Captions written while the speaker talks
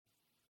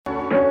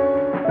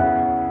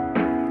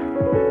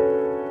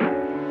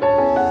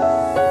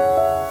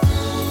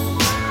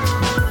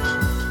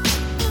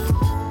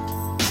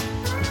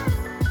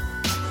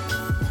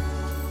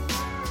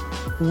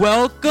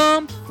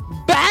Welcome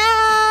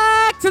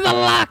back to the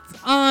Locked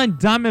On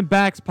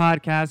Diamondbacks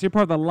podcast. You're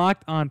part of the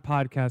Locked On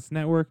Podcast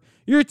Network.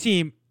 Your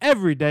team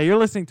every day. You're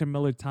listening to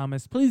Millard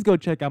Thomas. Please go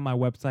check out my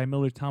website,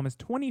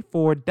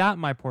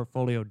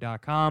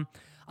 millardthomas24.myportfolio.com.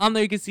 On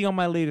there, you can see all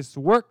my latest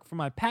work, from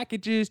my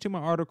packages to my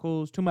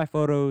articles to my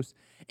photos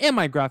and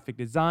my graphic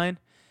design.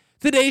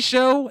 Today's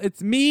show,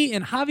 it's me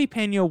and Javi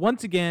Pena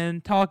once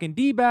again talking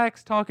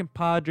D-backs, talking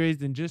Padres,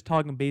 and just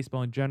talking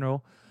baseball in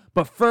general.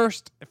 But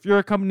first, if you're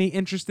a company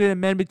interested in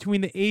men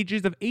between the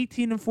ages of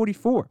 18 and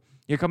 44,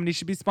 your company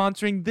should be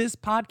sponsoring this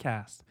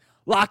podcast.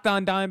 Locked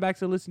On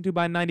Diamondbacks are listened to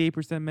by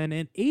 98% men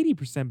and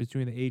 80%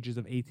 between the ages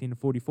of 18 and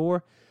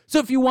 44. So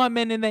if you want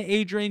men in that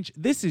age range,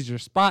 this is your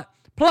spot.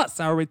 Plus,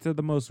 our rates are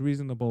the most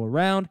reasonable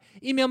around.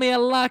 Email me at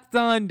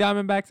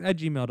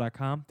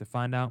lockedondiamondbacks@gmail.com to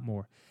find out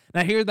more.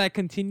 Now, here's that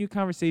continued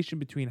conversation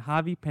between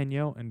Javi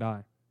Pena and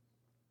I.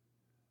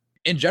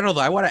 In general,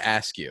 though, I want to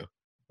ask you,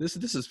 this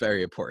is a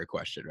very important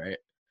question, right?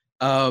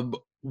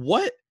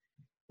 What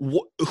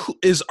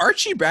is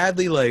Archie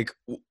Bradley like?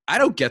 I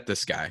don't get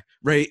this guy,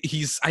 right?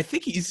 I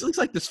think he looks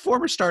like this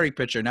former starting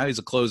pitcher. Now he's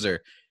a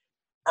closer.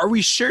 Are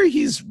we sure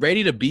he's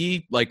ready to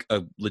be like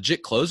a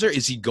legit closer?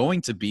 Is he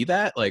going to be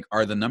that? Like,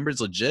 are the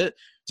numbers legit?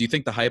 Do you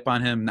think the hype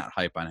on him, not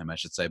hype on him, I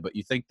should say, but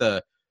you think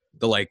the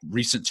like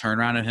recent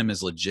turnaround of him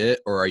is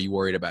legit, or are you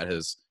worried about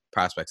his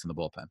prospects in the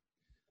bullpen?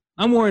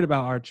 I'm worried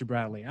about Archie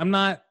Bradley. I'm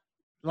not.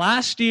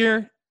 Last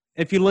year,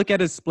 if you look at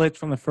his splits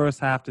from the first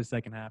half to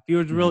second half, he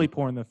was really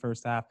poor in the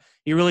first half.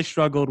 He really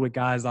struggled with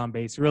guys on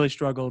base. He really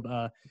struggled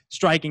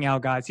striking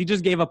out guys. He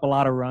just gave up a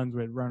lot of runs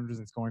with runners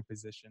in scoring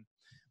position.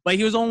 But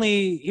he was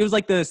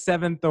like the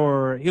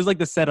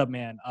setup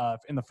man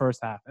in the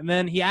first half. And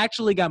then he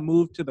actually got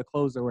moved to the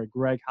closer with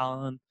Greg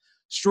Holland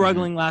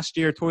struggling last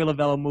year. Torey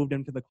Lovullo moved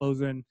him to the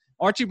closer. And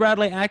Archie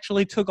Bradley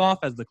actually took off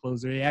as the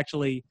closer. He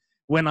actually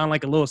went on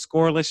like a little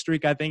scoreless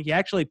streak, I think. He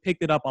actually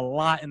picked it up a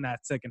lot in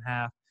that second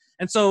half.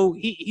 And so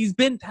he's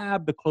been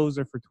tabbed the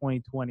closer for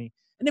 2020.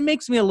 And it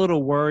makes me a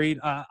little worried.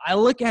 I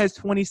look at his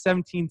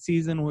 2017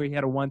 season where he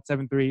had a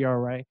 1.73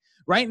 ERA.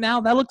 Right now,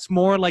 that looks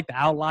more like the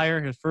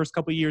outlier. His first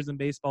couple of years in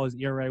baseball, his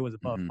ERA was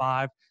above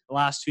 5. The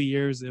last 2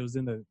 years, it was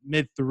in the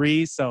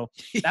mid-3s. So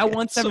that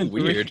 1.73. So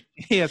weird.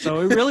 Yeah, so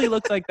it really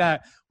looks like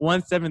that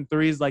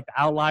 1.73 is like the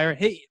outlier.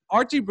 Hey,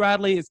 Archie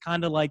Bradley is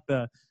kind of like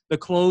the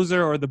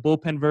closer or the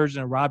bullpen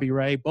version of Robbie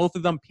Ray. Both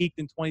of them peaked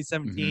in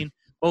 2017.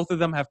 Both of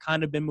them have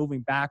kind of been moving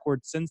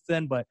backwards since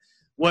then, but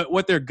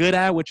what they're good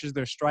at, which is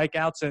their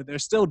strikeouts, they're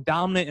still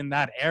dominant in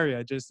that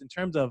area. Just in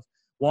terms of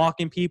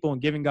walking people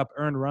and giving up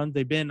earned runs,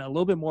 they've been a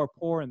little bit more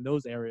poor in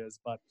those areas.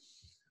 But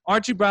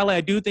Archie Bradley,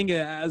 I do think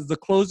as the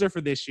closer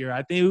for this year,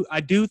 I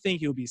do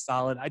think he'll be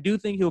solid. I do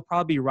think he'll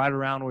probably be right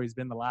around where he's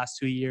been the last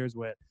 2 years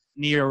with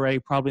an ERA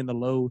probably in the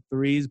low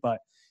 3s, but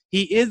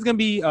he is going to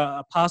be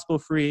a possible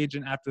free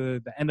agent after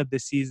the end of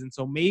this season.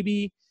 So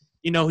maybe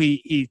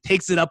he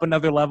takes it up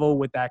another level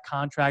with that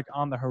contract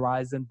on the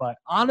horizon. But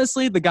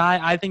honestly, the guy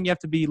I think you have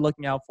to be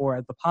looking out for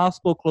as the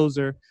possible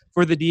closer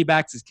for the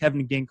D-backs is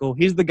Kevin Ginkel.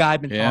 He's the guy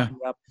I've been talking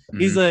about.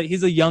 He's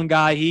a young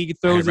guy. He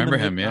throws in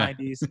the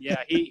mid-90s.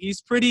 Yeah, he's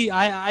pretty.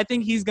 I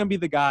think he's going to be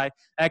the guy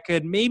that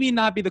could maybe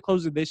not be the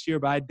closer this year,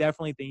 but I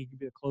definitely think he could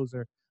be the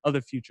closer of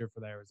the future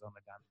for the Arizona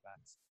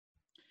Diamondbacks.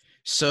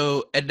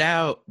 So, and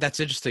now that's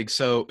interesting.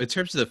 So in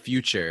terms of the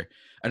future,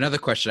 another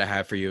question I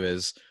have for you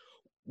is,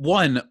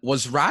 one,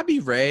 was Robbie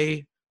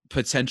Ray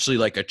potentially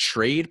like a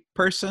trade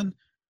person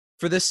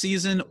for this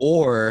season,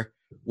 or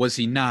was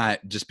he not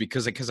just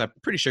because I'm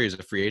pretty sure he's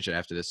a free agent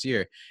after this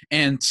year?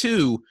 And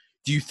two,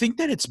 do you think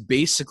that it's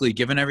basically,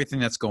 given everything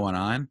that's going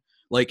on,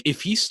 like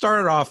if he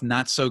started off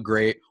not so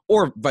great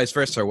or vice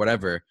versa or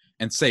whatever,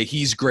 and say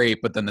he's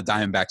great, but then the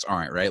Diamondbacks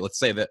aren't, right? Let's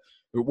say that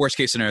worst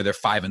case scenario, they're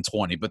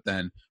 5-20, but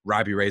then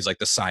Robbie Ray's like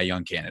the Cy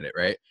Young candidate,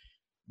 right?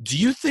 Do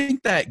you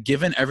think that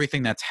given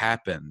everything that's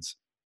happened,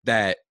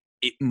 that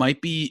it might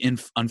be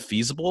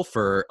unfeasible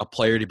for a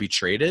player to be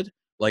traded,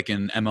 like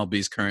in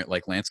MLB's current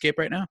like landscape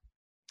right now?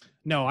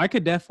 No, I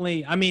could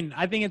definitely. I mean,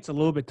 I think it's a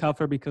little bit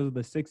tougher because of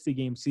the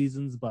 60-game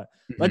seasons, but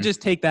let's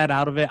just take that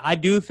out of it. I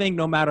do think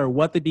no matter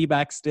what the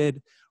D-backs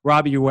did,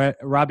 Robbie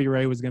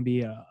Ray was going to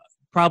be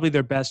probably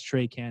their best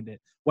trade candidate.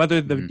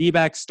 Whether the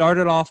D-backs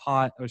started off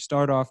hot or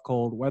started off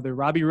cold, whether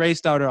Robbie Ray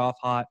started off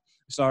hot,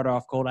 started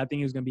off cold, I think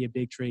he was going to be a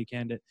big trade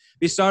candidate. If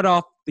he started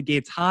off the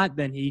gates hot,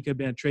 then he could have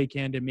been a trade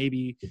candidate.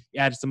 Maybe you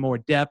add some more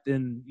depth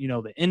in,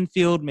 the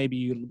infield. Maybe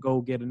you go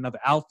get another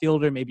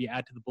outfielder. Maybe you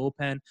add to the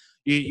bullpen.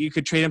 You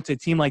could trade him to a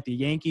team like the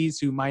Yankees,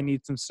 who might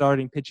need some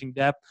starting pitching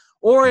depth.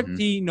 Or if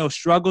he,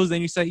 struggles,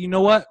 then you say, you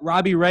know what,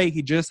 Robbie Ray,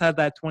 he just had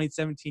that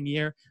 2017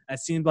 year. That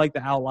seemed like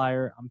the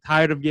outlier. I'm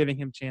tired of giving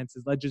him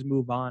chances. Let's just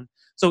move on.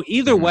 So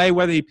either way,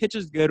 whether he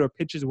pitches good or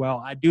pitches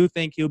well, I do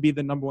think he'll be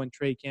the number one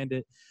trade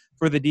candidate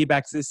for the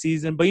D-backs this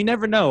season. But you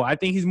never know. I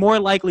think he's more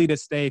likely to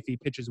stay if he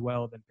pitches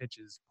well than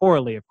pitches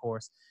poorly, of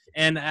course.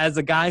 And as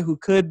a guy who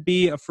could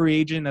be a free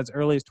agent as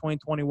early as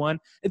 2021,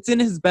 it's in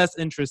his best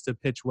interest to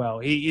pitch well.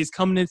 He's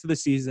coming into the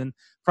season.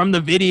 From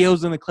the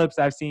videos and the clips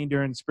I've seen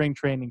during spring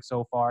training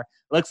so far, it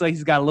looks like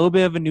he's got a little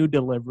bit of a new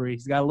delivery.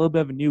 He's got a little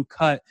bit of a new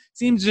cut.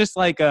 Seems just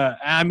like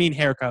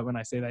haircut when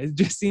I say that. It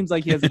just seems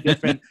like he has a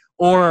different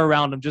aura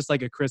around him, just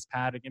like a Chris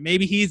Paddock. And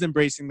maybe he's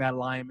embracing that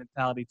Lion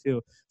mentality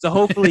too. So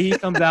hopefully he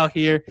comes out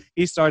here,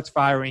 he starts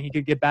firing. He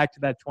could get back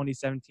to that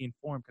 2017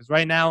 form, because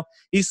right now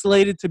he's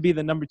slated to be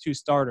the number 2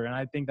 starter. And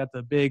I think that's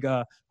a big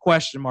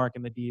question mark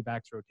in the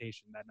D-backs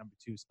rotation, that number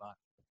 2 spot.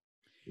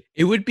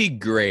 It would be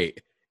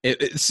great.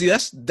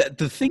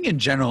 The thing in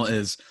general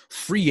is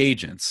free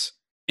agents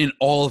in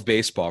all of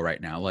baseball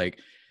right now. Like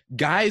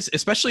guys,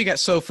 especially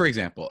guys. So for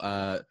example,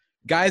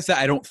 guys that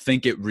I don't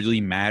think it really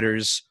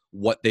matters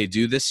what they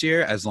do this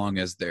year, as long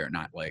as they're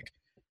not like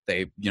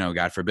they,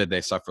 God forbid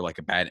they suffer like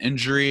a bad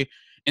injury.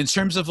 In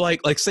terms of like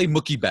say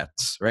Mookie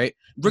Betts, right?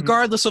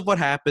 Regardless of what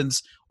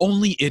happens,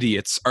 only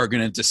idiots are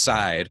going to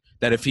decide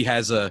that if he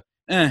has a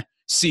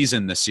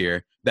season this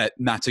year, that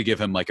not to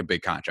give him like a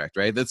big contract,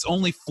 right? That's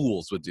only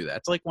fools would do that.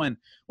 It's like when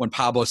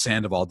Pablo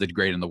Sandoval did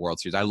great in the World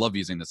Series. I love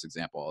using this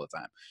example all the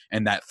time.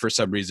 And that for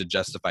some reason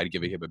justified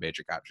giving him a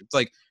major contract. It's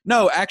like,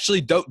 no, actually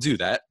don't do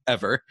that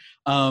ever.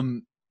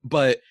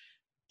 But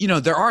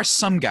there are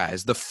some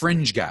guys, the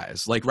fringe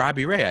guys like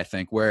Robbie Ray, I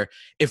think, where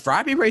if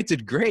Robbie Ray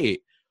did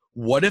great,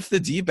 what if the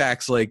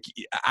D-backs, like,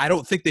 I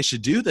don't think they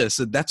should do this.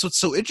 And that's what's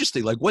so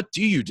interesting. Like, what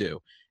do you do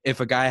if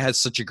a guy has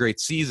such a great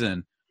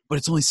season, but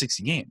it's only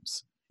 60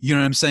 games? You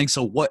know what I'm saying?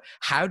 So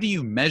how do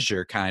you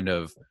measure kind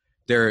of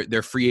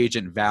their free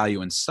agent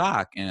value and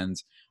stock?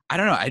 And I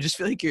don't know. I just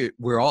feel like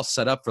we're all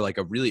set up for like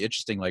a really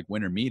interesting like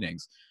winter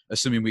meetings,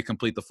 assuming we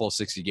complete the full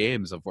 60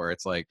 games of where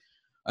it's like,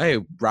 hey,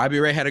 Robbie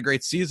Ray had a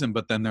great season,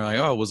 but then they're like,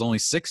 oh, it was only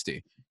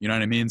 60. You know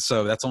what I mean?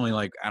 So that's only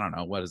like, I don't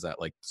know, what is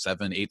that, like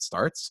 7-8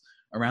 starts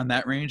around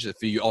that range?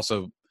 If you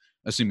also,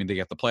 assuming they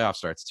get the playoff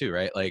starts too,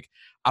 right? Like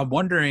I'm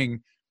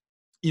wondering,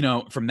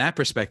 from that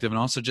perspective, and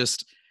also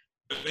just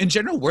in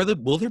general,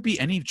 will there be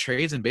any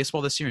trades in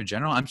baseball this year in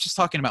general? I'm just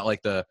talking about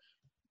like the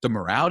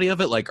morality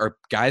of it. Like, are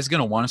guys going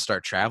to want to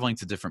start traveling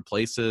to different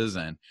places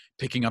and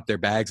picking up their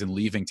bags and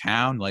leaving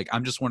town? Like,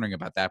 I'm just wondering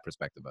about that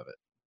perspective of it.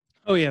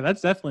 Oh, yeah,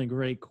 that's definitely a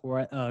great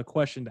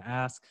question to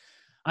ask.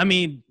 I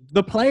mean,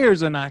 the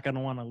players are not going to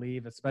want to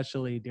leave,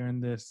 especially during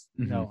this,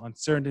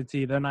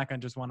 uncertainty. They're not going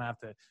to just want to have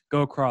to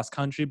go across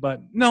country. But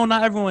no,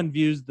 not everyone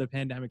views the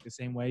pandemic the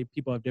same way.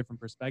 People have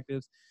different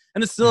perspectives.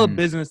 And it's still a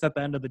business at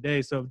the end of the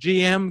day. So if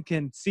GM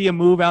can see a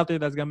move out there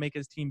that's going to make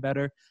his team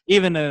better,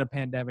 even in a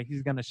pandemic,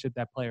 he's going to ship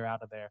that player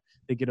out of there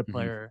to get a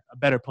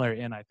better player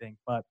in, I think.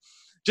 But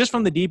just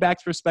from the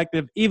D-backs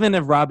perspective, even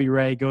if Robbie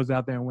Ray goes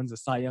out there and wins a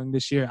Cy Young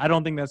this year, I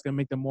don't think that's going to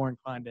make them more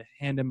inclined to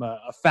hand him a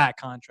fat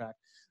contract.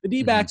 The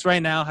D-backs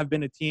right now have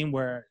been a team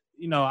where,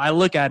 I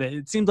look at it,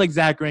 it seems like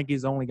Zach Greinke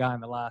is the only guy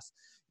in the last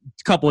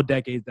couple of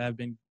decades that have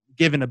been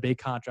given a big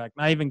contract.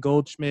 Not even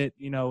Goldschmidt,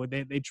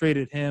 they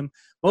traded him.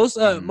 Most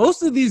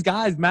of these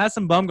guys,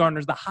 Madison Bumgarner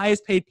is the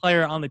highest paid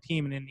player on the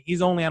team, and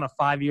he's only on a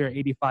 5-year,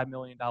 $85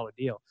 million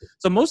deal.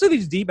 So most of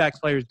these D-backs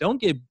players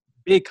don't get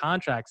big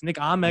contracts. Nick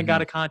Ahmed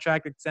got a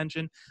contract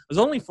extension. It was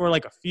only for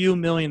like a few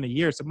million a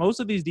year. So most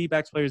of these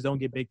D-backs players don't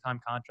get big-time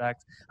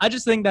contracts. I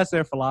just think that's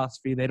their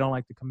philosophy. They don't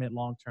like to commit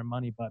long-term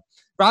money. But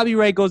Robbie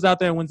Ray goes out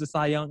there and wins the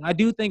Cy Young. I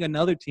do think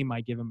another team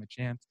might give him a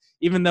chance,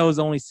 even though it's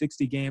only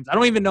 60 games. I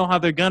don't even know how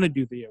they're going to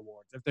do the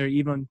awards, if they're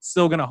even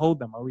still going to hold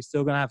them. Are we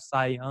still going to have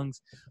Cy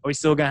Youngs? Are we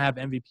still going to have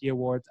MVP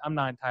awards? I'm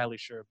not entirely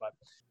sure, but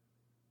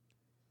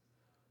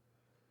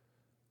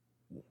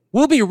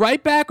we'll be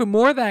right back with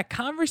more of that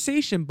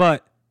conversation,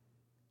 but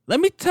let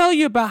me tell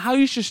you about how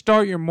you should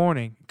start your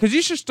morning, because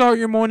you should start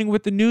your morning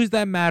with the news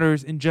that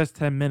matters in just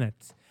 10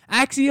 minutes.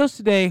 Axios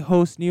Today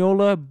host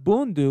Neola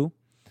Bundu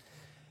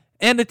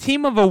and a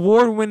team of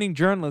award-winning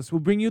journalists will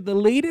bring you the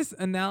latest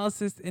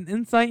analysis and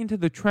insight into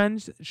the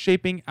trends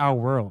shaping our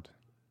world.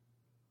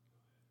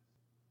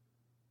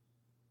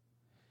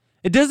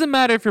 It doesn't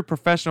matter if you're a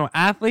professional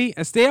athlete,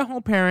 a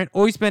stay-at-home parent,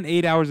 or you spend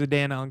 8 hours a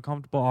day in an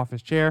uncomfortable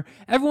office chair.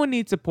 Everyone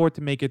needs support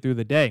to make it through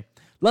the day.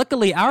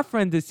 Luckily, our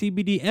friends at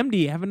CBD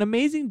MD have an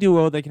amazing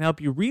duo that can help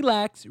you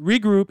relax,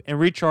 regroup, and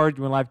recharge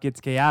when life gets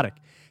chaotic.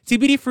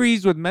 CBD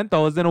Freeze with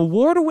Menthol is an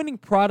award-winning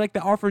product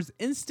that offers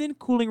instant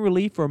cooling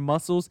relief for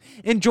muscles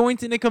and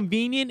joints in a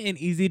convenient and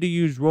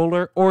easy-to-use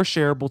roller or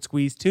shareable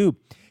squeeze tube.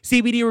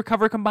 CBD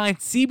Recover combines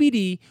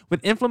CBD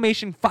with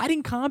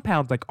inflammation-fighting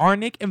compounds like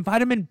arsenic and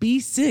vitamin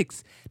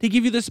B6 to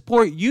give you the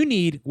support you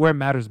need where it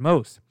matters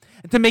most.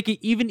 And to make it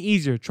even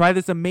easier, try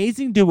this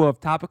amazing duo of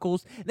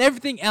topicals and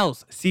everything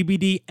else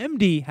CBD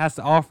MD has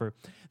to offer.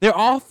 They're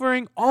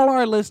offering all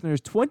our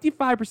listeners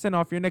 25%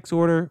 off your next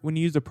order when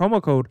you use the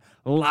promo code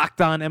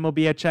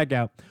LOCKEDONMLB at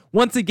checkout.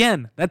 Once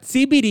again, that's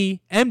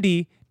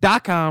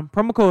CBDMD.com,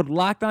 promo code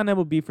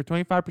LOCKEDONMLB for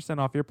 25%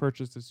 off your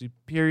purchase of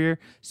superior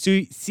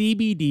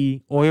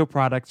CBD oil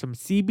products from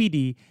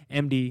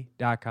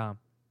CBDMD.com.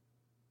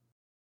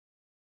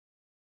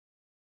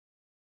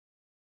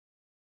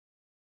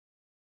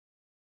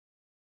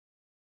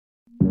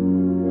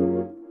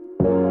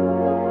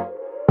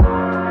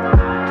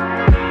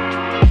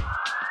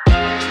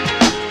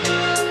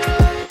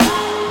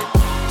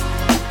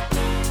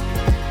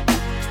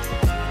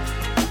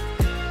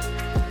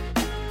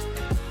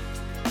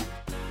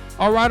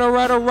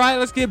 All right.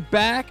 Let's get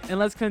back and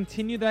let's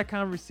continue that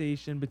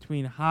conversation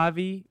between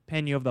Javi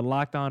Pena of the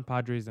Locked On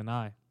Padres and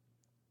I.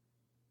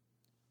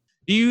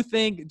 Do you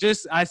think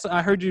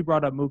I heard you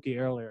brought up Mookie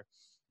earlier.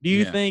 Do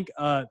you think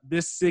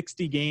this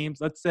 60 games,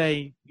 let's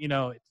say,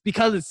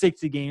 because it's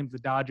 60 games, the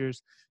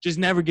Dodgers just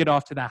never get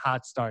off to that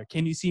hot start.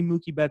 Can you see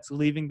Mookie Betts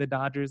leaving the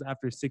Dodgers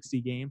after 60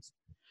 games?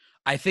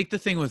 I think the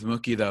thing with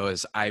Mookie, though,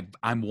 is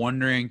I'm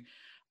wondering,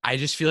 I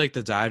just feel like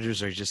the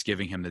Dodgers are just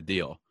giving him the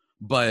deal.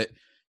 But,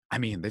 I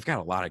mean, they've got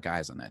a lot of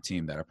guys on that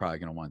team that are probably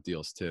going to want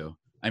deals too.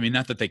 I mean,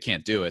 not that they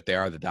can't do it. They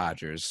are the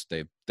Dodgers.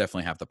 They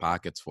definitely have the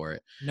pockets for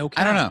it. No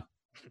cap.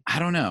 I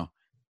don't know.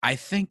 I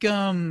think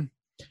because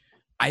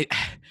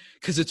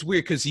it's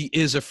weird because he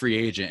is a free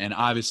agent, and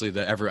obviously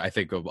I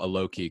think a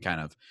low key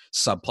kind of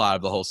subplot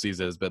of the whole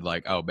season has been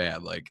like, oh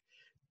man, like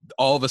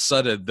all of a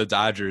sudden the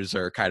Dodgers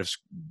are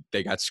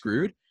they got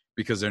screwed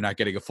because they're not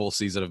getting a full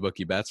season of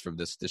Mookie Betts from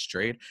this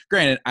trade.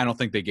 Granted, I don't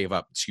think they gave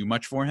up too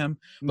much for him,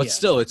 but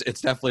still, it's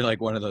definitely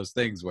like one of those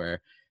things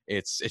where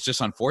it's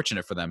just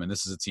unfortunate for them, and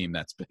this is a team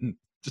that's been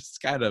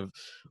just kind of,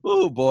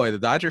 oh boy, the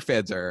Dodger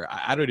fans are,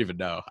 I don't even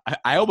know.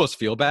 I almost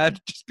feel bad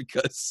just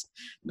because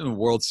in the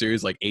World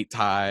Series like 8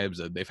 times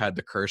and they've had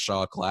the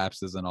Kershaw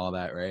collapses and all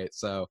that, right?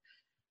 So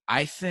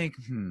I think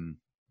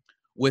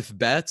with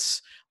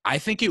Betts, I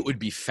think it would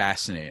be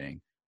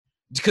fascinating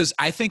because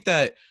I think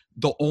that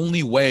the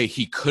only way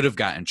he could have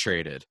gotten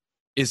traded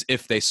is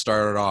if they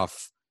started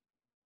off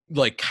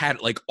had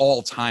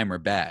all time or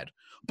bad.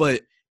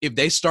 But if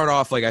they start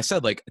off, like I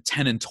said, like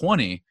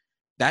 10-20,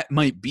 that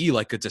might be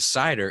like a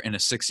decider in a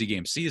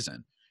 60-game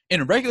season. In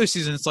a regular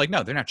season, it's like,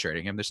 no, they're not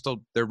trading him.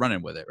 They're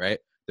running with it, right?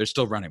 They're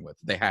still running with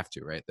it. They have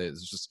to, right?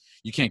 It's just,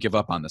 you can't give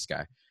up on this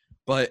guy.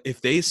 But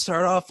if they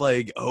start off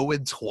like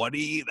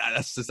 0-20,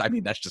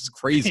 that's just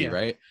crazy,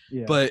 right?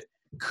 Yeah. But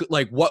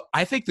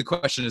I think the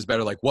question is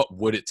better, like, what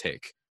would it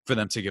take for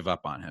them to give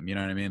up on him? You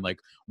know what I mean? Like,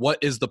 what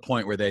is the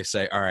point where they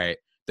say, all right,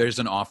 there's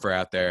an offer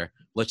out there.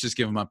 Let's just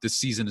give him up. This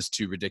season is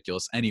too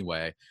ridiculous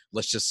anyway.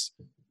 Let's just,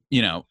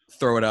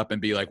 throw it up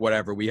and be like,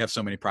 whatever. We have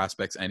so many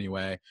prospects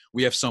anyway.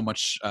 We have so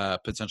much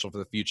potential for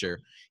the future.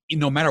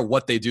 No matter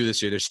what they do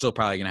this year, they're still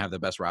probably going to have the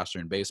best roster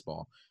in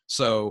baseball.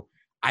 So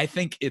I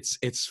think it's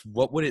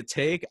what would it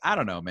take? I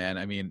don't know, man.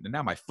 I mean,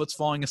 now my foot's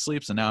falling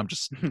asleep, so now I'm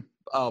just,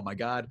 oh my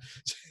God,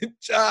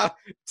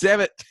 damn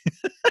it.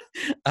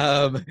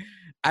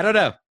 I don't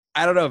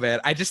know, man.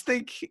 I just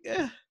think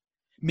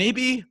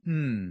maybe.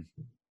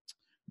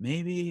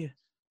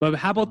 But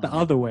how about the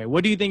other way?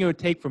 What do you think it would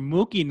take for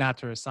Mookie not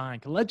to resign?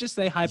 Because let's just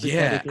say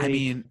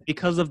hypothetically,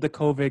 because of the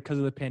COVID, because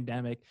of the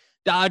pandemic,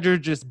 Dodgers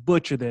just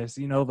butcher this.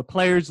 The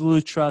players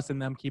lose trust in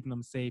them, keeping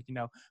them safe.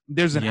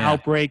 There's an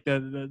outbreak.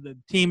 The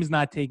team's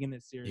not taking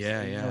it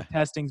seriously. Yeah.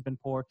 Testing's been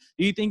poor.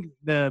 Do you think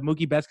the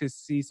Mookie Betts could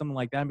see something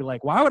like that and be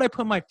like, why would I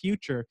put my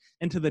future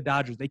into the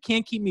Dodgers? They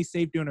can't keep me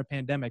safe during a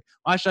pandemic.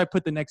 Why should I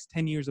put the next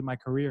 10 years of my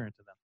career into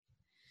them?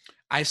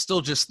 I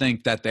still just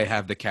think that they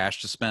have the cash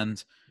to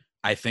spend.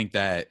 I think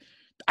that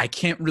I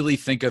can't really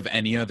think of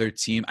any other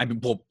team. I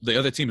mean, well, the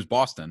other team is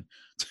Boston.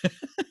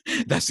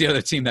 That's the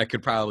other team that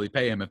could probably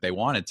pay him if they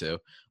wanted to,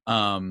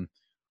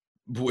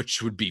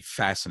 which would be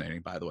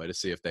fascinating, by the way, to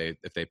see if they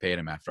paid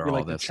him after all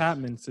like this. The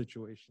Chapman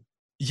situation.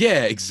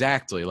 Yeah,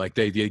 exactly. Like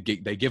they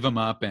give him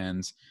up,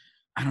 and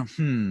I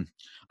don't.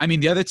 I mean,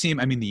 the other team.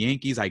 I mean, the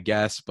Yankees, I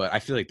guess, but I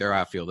feel like their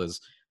outfield is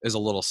a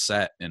little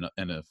set in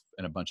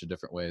a bunch of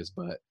different ways.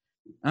 But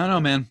I don't know,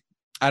 man.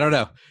 I don't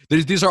know.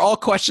 These are all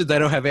questions I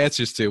don't have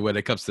answers to when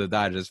it comes to the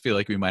Dodgers. I feel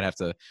like we might have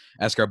to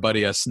ask our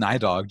buddy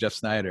Snydog, Jeff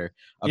Snyder,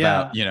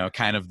 about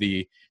kind of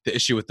the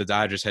issue with the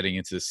Dodgers heading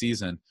into the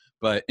season.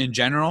 But in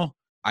general,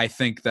 I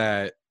think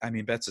that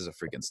Betts is a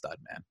freaking stud,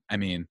 man. I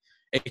mean,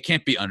 it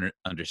can't be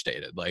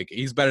understated. Like,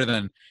 he's better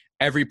than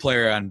every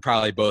player on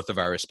probably both of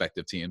our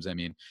respective teams. I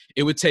mean,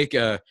 it would take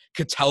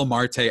Ketel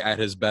Marte at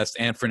his best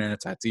and Fernando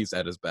Tatis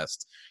at his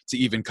best to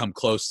even come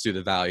close to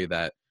the value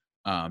that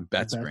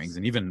Betts brings,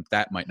 and even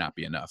that might not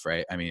be enough,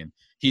 right? I mean,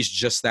 he's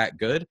just that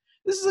good.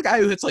 This is a guy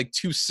who hits like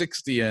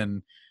 260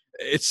 and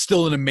it's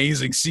still an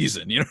amazing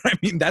season. You know what I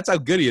mean? That's how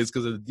good he is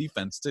because of the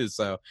defense too.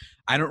 So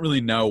I don't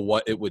really know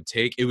what it would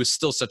take. It was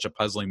still such a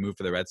puzzling move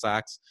for the Red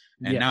Sox,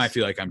 and now I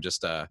feel like I'm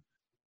just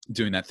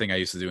doing that thing I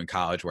used to do in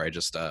college where I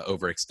just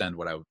overextend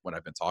what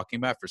I've been talking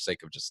about for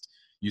sake of just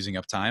using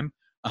up time.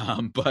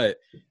 But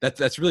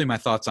that's really my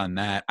thoughts on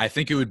that. I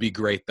think it would be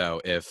great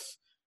though if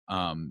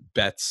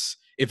Betts,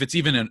 if it's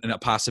even a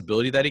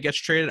possibility that he gets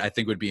traded, I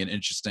think would be an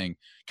interesting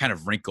kind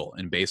of wrinkle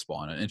in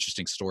baseball and an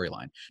interesting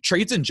storyline.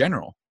 Trades in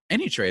general,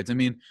 any trades. I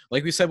mean,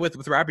 like we said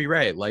with Robbie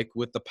Ray, like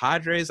with the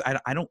Padres, I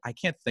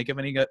can't think of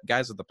any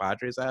guys that the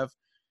Padres have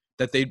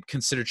that they'd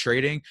consider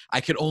trading. I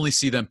could only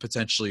see them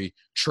potentially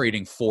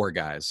trading 4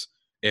 guys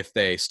if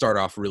they start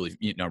off really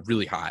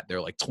hot.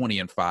 They're like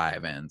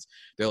 20-5 and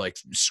they're like,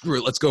 screw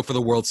it, let's go for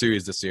the World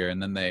Series this year.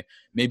 And then they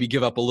maybe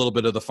give up a little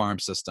bit of the farm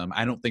system.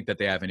 I don't think that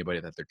they have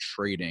anybody that they're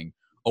trading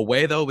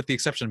away, though, with the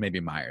exception of maybe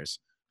Myers.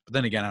 But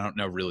then again, I don't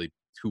know really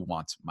who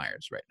wants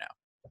Myers right now.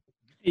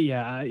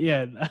 Yeah.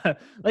 Yeah,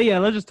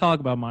 let's just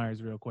talk about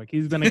Myers real quick.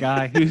 He's been a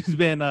guy who's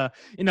been one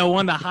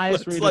of the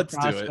highest rated Let's do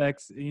it.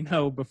 prospects,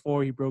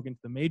 before he broke into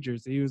the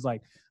majors. He was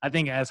like, I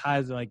think as high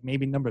as like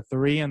maybe number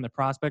 3 in the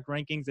prospect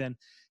rankings, and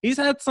he's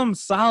had some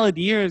solid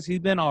years. He's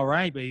been all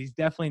right, but he's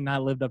definitely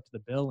not lived up to the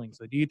billing.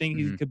 So do you think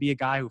he Mhm. could be a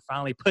guy who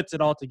finally puts it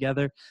all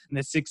together in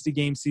a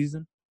 60-game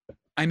season?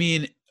 I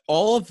mean,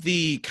 all of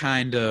the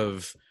kind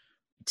of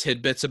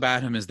tidbits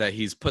about him is that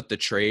he's put the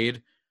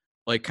trade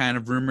like kind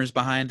of rumors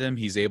behind him.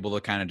 He's able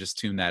to kind of just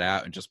tune that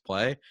out and just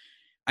play.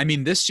 I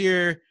mean, this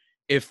year,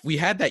 if we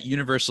had that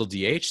universal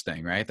DH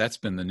thing, right? That's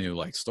been the new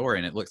like story,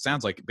 and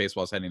sounds like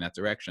baseball's heading that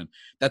direction.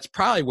 That's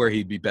probably where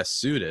he'd be best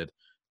suited.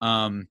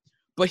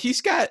 But he's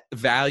got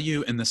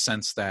value in the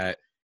sense that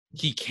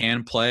he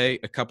can play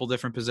a couple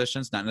different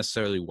positions, not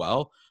necessarily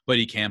well, but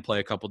he can play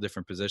a couple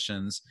different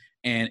positions,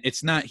 and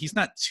he's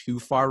not too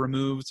far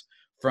removed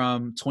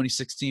from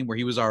 2016 where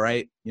he was all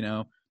right.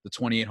 The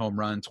 28 home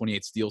run,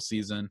 28 steal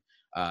season.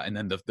 And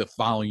then the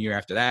following year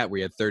after that,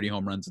 we had 30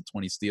 home runs and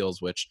 20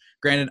 steals, which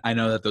granted, I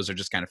know that those are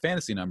just kind of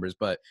fantasy numbers,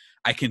 but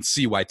I can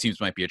see why teams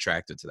might be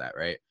attracted to that.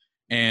 Right.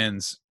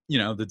 And,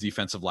 the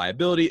defensive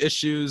liability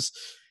issues,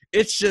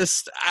 it's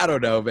just, I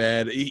don't know,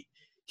 man.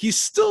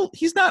 He's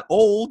not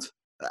old.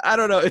 I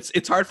don't know.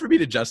 It's hard for me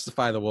to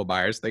justify the Will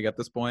Myers thing at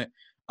this point.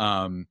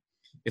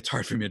 It's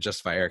hard for me to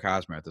justify Eric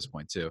Hosmer at this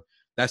point too.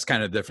 That's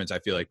kind of the difference I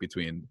feel like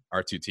between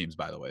our two teams,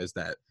 by the way, is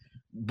that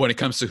when it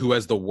comes to who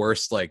has the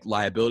worst like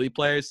liability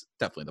players,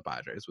 definitely the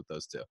Padres with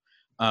those two.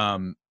 I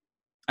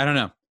don't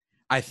know.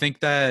 I think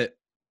that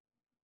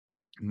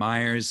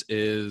Myers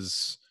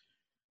is.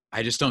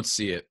 I just don't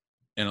see it.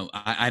 And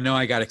I know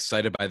I got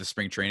excited by the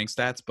spring training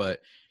stats, but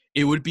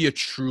it would be a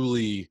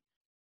truly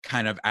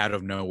kind of out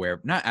of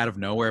nowhere, not out of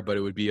nowhere, but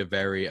it would be a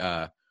very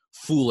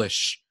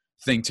foolish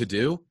thing to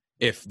do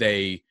if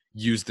they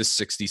use this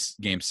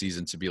 60-game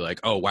season to be like,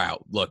 oh, wow,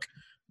 look,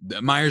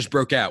 Myers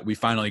broke out. We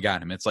finally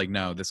got him. It's like,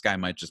 no, this guy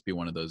might just be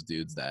one of those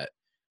dudes that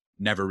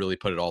never really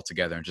put it all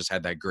together and just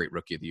had that great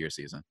rookie of the year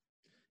season.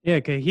 Yeah,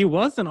 okay. He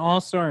was an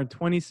all-star in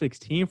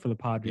 2016 for the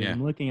Padres. Yeah,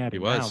 I'm looking at he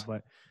it was. now,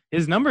 but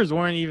his numbers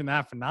weren't even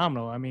that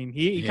phenomenal. I mean,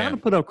 he kind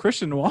of put up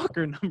Christian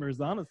Walker numbers,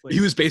 honestly. He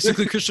was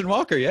basically Christian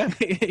Walker, yeah.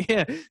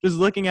 Yeah, just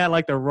looking at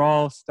like the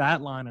raw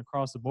stat line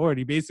across the board,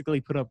 he basically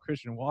put up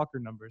Christian Walker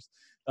numbers.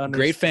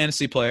 Great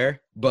fantasy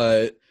player,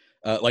 but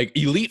like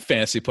elite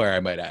fantasy player, I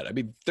might add. I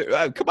mean,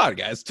 come on,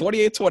 guys,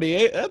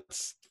 28-28.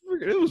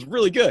 It was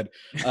really good.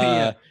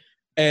 Yeah.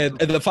 And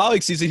the following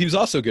season, he was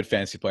also a good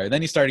fantasy player.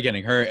 Then he started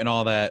getting hurt and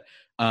all that.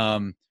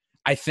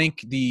 I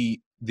think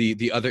the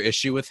other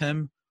issue with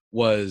him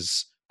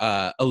was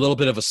a little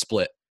bit of a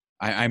split.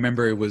 I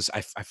remember it was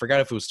I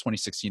forgot if it was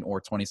 2016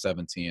 or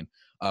 2017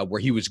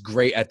 where he was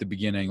great at the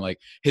beginning. Like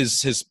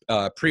his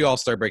pre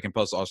All-Star break and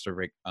post All-Star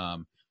break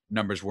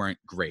numbers weren't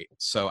great.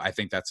 So I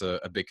think that's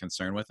a big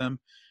concern with him.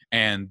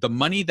 And the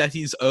money that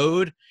he's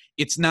owed,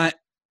 it's not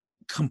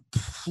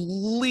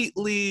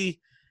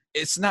completely.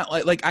 It's not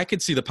like I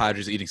could see the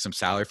Padres eating some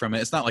salary from it.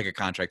 It's not like a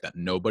contract that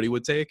nobody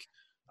would take.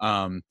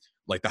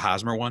 Like the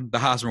Hosmer one. The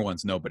Hosmer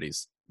one's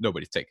nobody's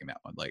taking that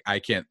one. Like I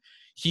can't.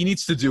 He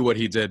needs to do what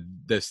he did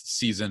this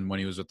season when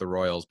he was with the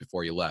Royals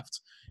before he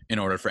left in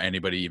order for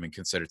anybody to even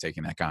consider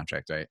taking that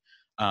contract, right?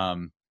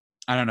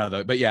 I don't know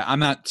though, but yeah, I'm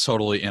not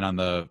totally in on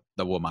the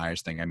Will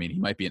Myers thing. I mean, he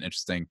might be an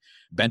interesting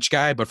bench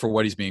guy, but for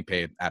what he's being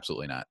paid,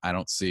 absolutely not. I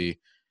don't see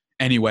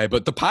anyway.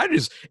 But the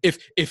Padres,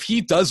 if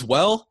he does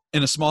well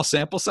in a small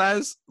sample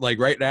size, like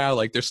right now,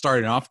 like they're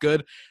starting off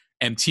good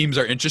and teams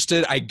are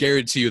interested, I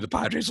guarantee you the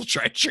Padres will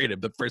try and trade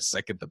him the first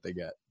second that they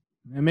get.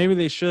 And maybe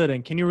they should.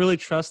 And can you really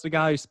trust the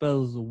guy who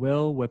spells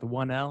Will with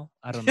one L?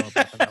 I don't know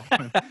about that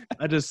one.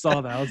 I just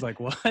saw that. I was like,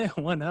 what?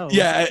 One L?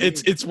 Yeah,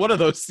 it's one of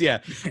those.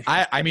 Yeah.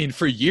 I mean,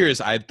 for years,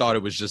 I thought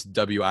it was just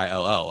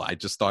WILL. I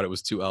just thought it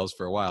was 2 L's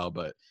for a while,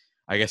 but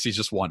I guess he's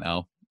just 1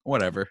 L.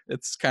 Whatever.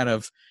 It's kind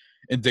of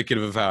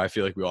indicative of how I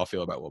feel like we all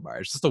feel about Will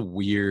Myers. Just a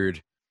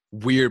weird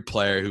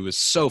player who was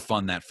so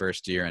fun that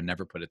first year and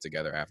never put it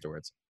together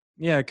afterwards.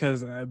 Yeah,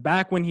 because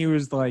back when he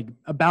was like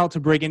about to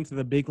break into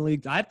the big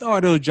leagues, I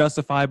thought it was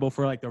justifiable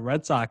for like the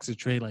Red Sox to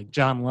trade like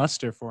John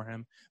Lester for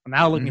him. But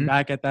now looking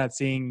back at that,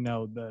 seeing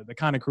the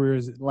kind of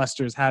careers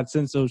Lester's had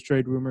since those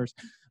trade rumors,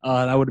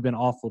 that would have been an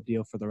awful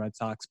deal for the Red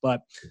Sox.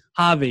 But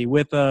Javi,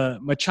 with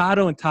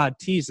Machado and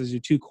Tatis as your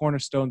two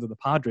cornerstones of the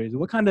Padres,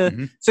 what kind of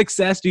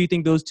success do you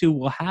think those two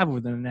will have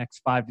within the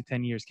next 5 to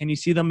 10 years? Can you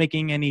see them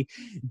making any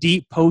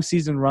deep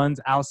postseason runs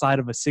outside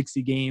of a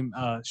 60-game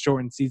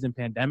shortened season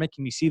pandemic?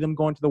 Can you see them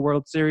going to the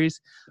World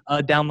Series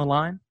down the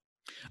line?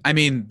 I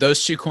mean,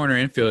 those two corner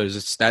infielders,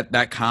 it's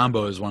that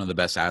combo is one of the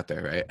best out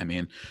there, right? I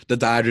mean, the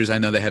Dodgers, I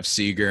know they have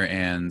Seager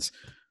and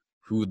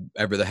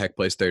whoever the heck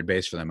plays third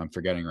base for them. I'm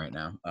forgetting right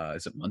now.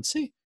 Is it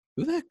Muncy?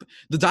 Who the heck?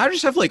 The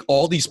Dodgers have like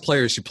all these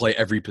players who play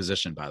every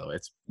position, by the way.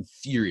 It's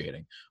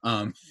infuriating.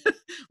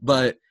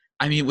 But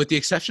I mean, with the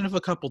exception of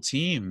a couple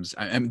teams,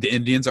 the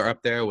Indians are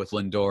up there with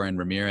Lindor and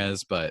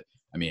Ramirez, but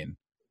I mean,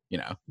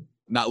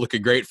 not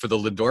looking great for the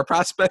Lindor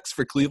prospects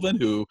for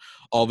Cleveland, who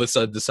all of a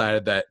sudden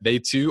decided that they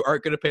too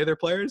aren't going to pay their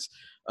players.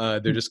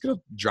 They're just going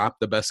to drop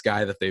the best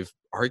guy that they've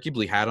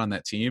arguably had on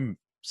that team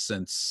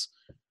since,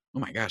 oh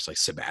my gosh, like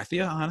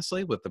Sabathia,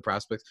 honestly, with the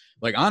prospects.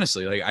 Like,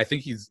 honestly, like I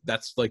think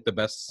that's like the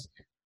best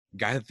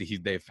guy that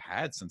they've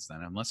had since then,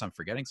 unless I'm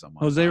forgetting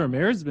someone. Jose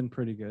Ramirez has been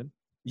pretty good.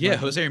 Yeah,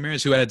 Jose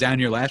Ramirez, who had a down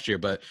year last year,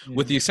 but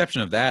with the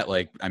exception of that,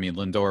 like, I mean,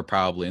 Lindor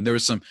probably, and there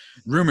was some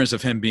rumors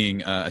of him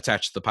being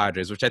attached to the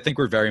Padres, which I think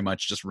were very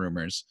much just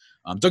rumors.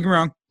 Don't get me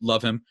wrong,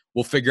 love him.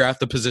 We'll figure out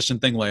the position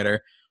thing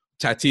later.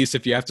 Tatis,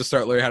 if you have to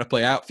start learning how to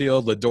play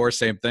outfield, Lindor,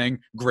 same thing.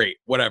 Great,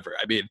 whatever.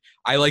 I mean,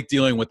 I like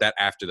dealing with that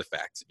after the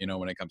fact,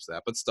 when it comes to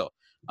that. But still,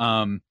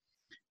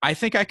 I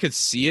think I could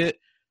see it.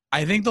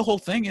 I think the whole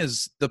thing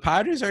is the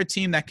Padres are a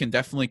team that can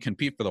definitely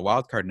compete for the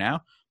wild card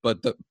now,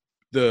 but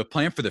the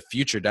plan for the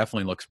future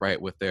definitely looks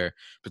bright with their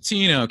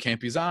Patino,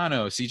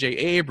 Campuzano, CJ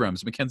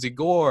Abrams, Mackenzie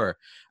Gore.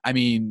 I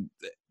mean,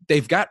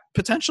 they've got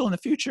potential in the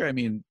future. I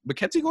mean,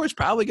 Mackenzie Gore is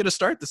probably going to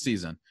start the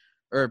season,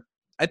 or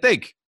I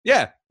think,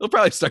 yeah, he'll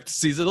probably start the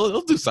season.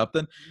 He'll do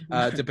something,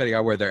 depending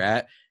on where they're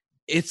at.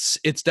 It's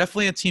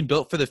definitely a team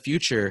built for the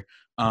future,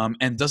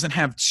 and doesn't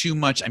have too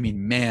much. I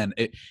mean, man,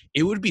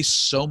 it would be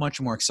so much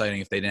more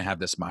exciting if they didn't have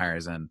this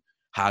Myers and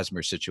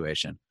Hosmer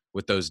situation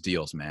with those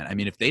deals, man. I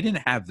mean, if they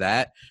didn't have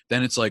that,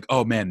 then it's like,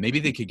 oh man, maybe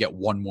they could get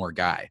one more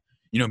guy.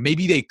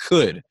 Maybe they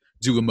could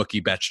do a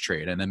Mookie Betts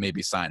trade and then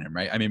maybe sign him,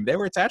 right? I mean, they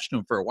were attached to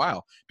him for a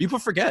while. People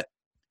forget.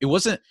 It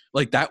wasn't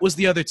like that was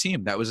the other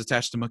team that was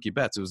attached to Mookie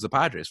Betts. It was the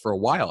Padres for a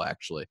while,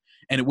 actually.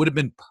 And it would have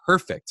been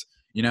perfect.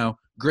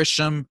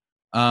 Grisham,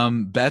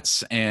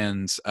 Betts,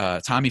 and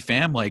Tommy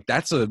Pham, like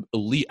that's an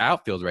elite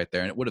outfield right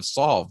there. And it would have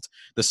solved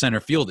the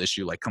center field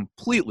issue, like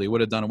completely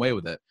would have done away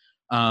with it.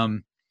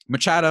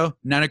 Machado,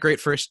 not a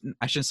great first.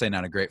 I shouldn't say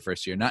not a great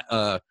first year. Not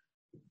a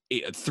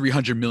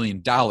 $300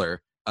 million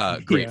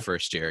great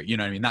first year. You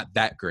know what I mean? Not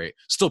that great.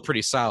 Still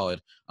pretty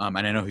solid. And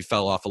I know he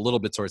fell off a little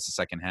bit towards the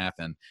second half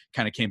and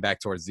kind of came back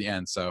towards the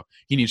end. So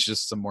he needs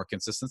just some more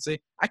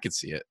consistency. I could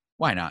see it.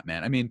 Why not,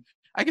 man? I mean,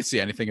 I could see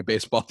anything in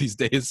baseball these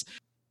days.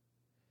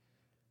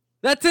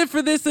 That's it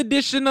for this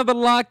edition of the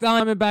Locked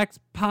On Diamondbacks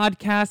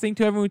podcast. Thank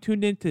you to everyone who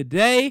tuned in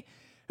today.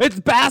 It's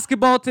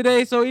basketball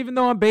today, so even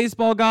though I'm a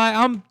baseball guy,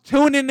 I'm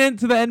tuning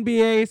into the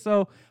NBA.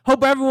 So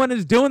hope everyone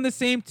is doing the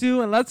same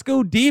too. And let's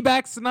go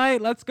D-backs tonight.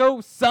 Let's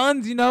go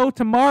Suns,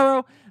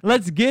 tomorrow.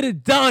 Let's get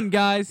it done,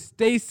 guys.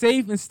 Stay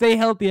safe and stay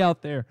healthy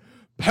out there.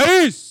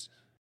 Peace!